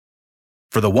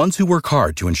For the ones who work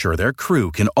hard to ensure their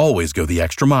crew can always go the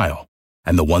extra mile,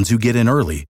 and the ones who get in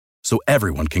early so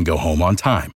everyone can go home on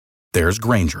time, there's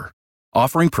Grainger,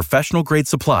 offering professional-grade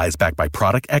supplies backed by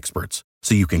product experts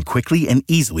so you can quickly and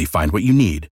easily find what you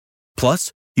need.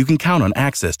 Plus, you can count on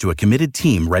access to a committed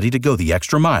team ready to go the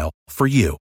extra mile for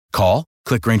you. Call,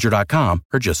 click Grainger.com,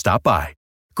 or just stop by.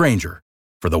 Grainger,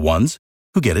 for the ones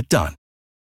who get it done.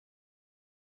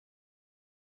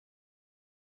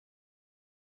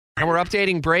 And we're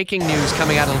updating breaking news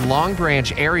coming out of the Long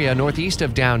Branch area northeast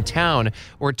of downtown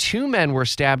where two men were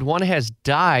stabbed. One has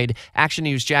died. Action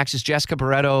News Jax's Jessica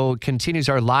Barreto continues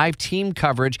our live team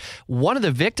coverage. One of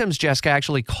the victims, Jessica,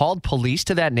 actually called police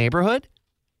to that neighborhood?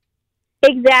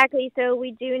 Exactly. So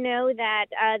we do know that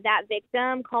that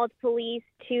victim called police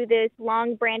to this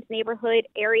Long Branch neighborhood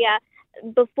area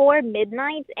before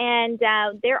midnight, and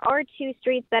there are two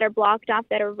streets that are blocked off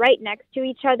that are right next to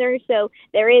each other. So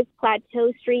there is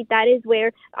Plateau Street. That is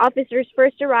where officers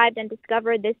first arrived and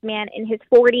discovered this man in his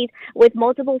 40s with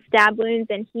multiple stab wounds,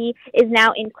 and he is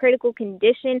now in critical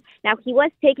condition. Now, he was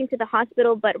taken to the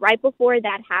hospital, but right before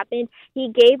that happened,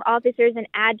 he gave officers an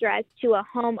address to a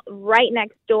home right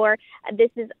next door.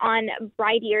 This is on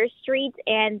Bright Ear Street,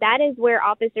 and that is where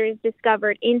officers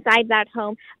discovered inside that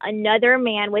home another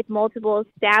man with multiple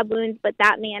stab wounds, but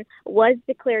that man was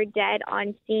declared dead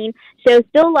on scene. So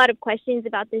still a lot of questions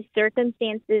about the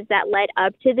circumstances that led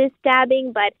up to this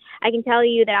stabbing, but I can tell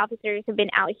you that officers have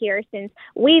been out here since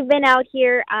we've been out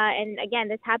here, and again,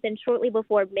 this happened shortly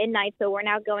before midnight, so we're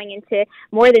now going into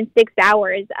more than 6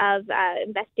 hours of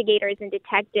investigators and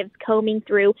detectives combing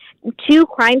through two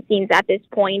crime scenes at this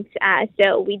point.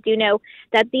 So we do know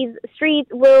that these streets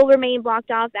will remain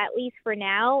blocked off, at least for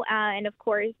now, and of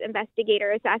course,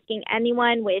 investigators asking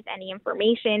anyone with any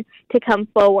information to come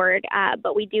forward.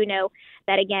 But we do know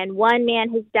that, again, one man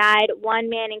has died, one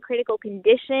man in critical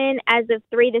condition. As of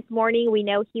 3 this morning, we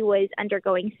know he was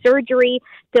undergoing surgery,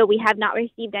 so we have not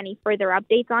received any further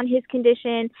updates on his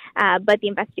condition, but the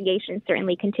investigation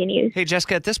certainly continues. Hey,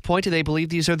 Jessica, at this point, do they believe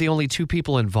these are the only two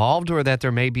people involved, or that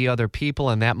there may be other people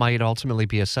and that might ultimately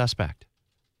be a suspect?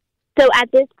 So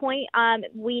at this point,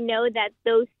 we know that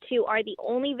those two are the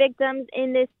only victims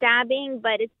in this stabbing,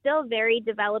 but it's still a very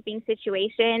developing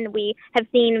situation. We have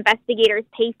seen investigators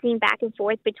pacing back and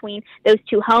forth between those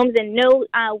two homes, and no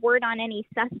word on any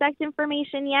suspect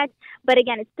information yet. But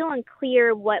again, it's still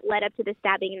unclear what led up to the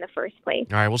stabbing in the first place.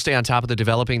 All right, we'll stay on top of the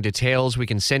developing details. We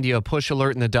can send you a push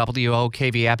alert in the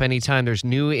WOKV app anytime there's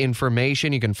new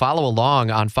information. You can follow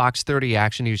along on Fox 30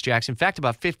 Action News Jax. In fact,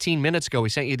 about 15 minutes ago, we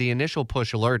sent you the initial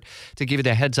push alert to give you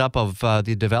the heads up of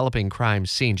the developing crime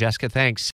scene. Jessica, thanks.